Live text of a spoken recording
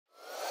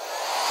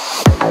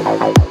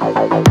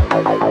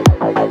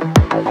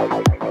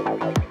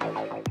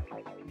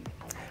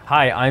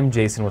Hi, I'm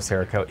Jason with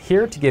Cerakote,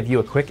 here to give you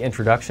a quick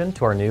introduction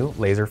to our new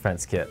laser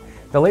fence kit.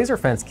 The laser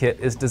fence kit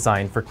is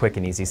designed for quick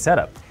and easy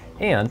setup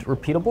and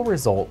repeatable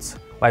results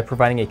by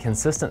providing a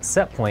consistent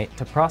set point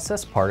to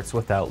process parts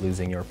without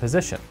losing your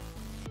position.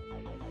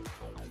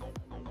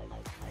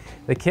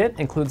 The kit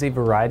includes a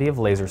variety of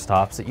laser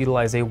stops that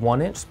utilize a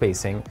 1-inch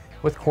spacing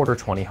with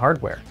 ⅛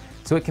 hardware,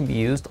 so it can be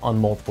used on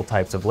multiple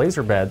types of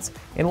laser beds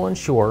and will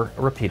ensure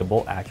a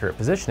repeatable, accurate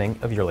positioning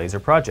of your laser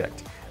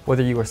project,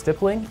 whether you are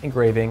stippling,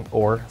 engraving,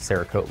 or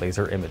Cerakote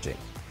laser imaging.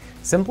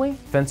 Simply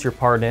fence your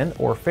part in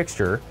or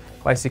fixture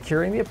by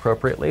securing the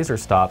appropriate laser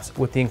stops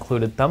with the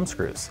included thumb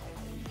screws.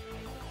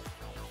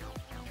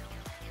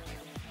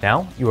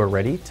 Now you are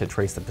ready to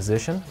trace the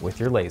position with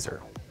your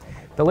laser.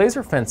 The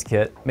laser fence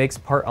kit makes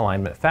part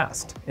alignment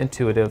fast,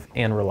 intuitive,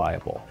 and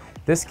reliable.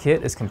 This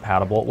kit is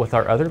compatible with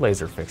our other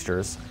laser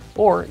fixtures,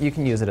 or you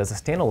can use it as a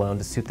standalone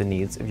to suit the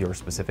needs of your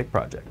specific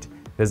project.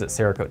 Visit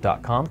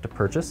Cerakote.com to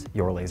purchase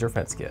your laser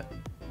fence kit.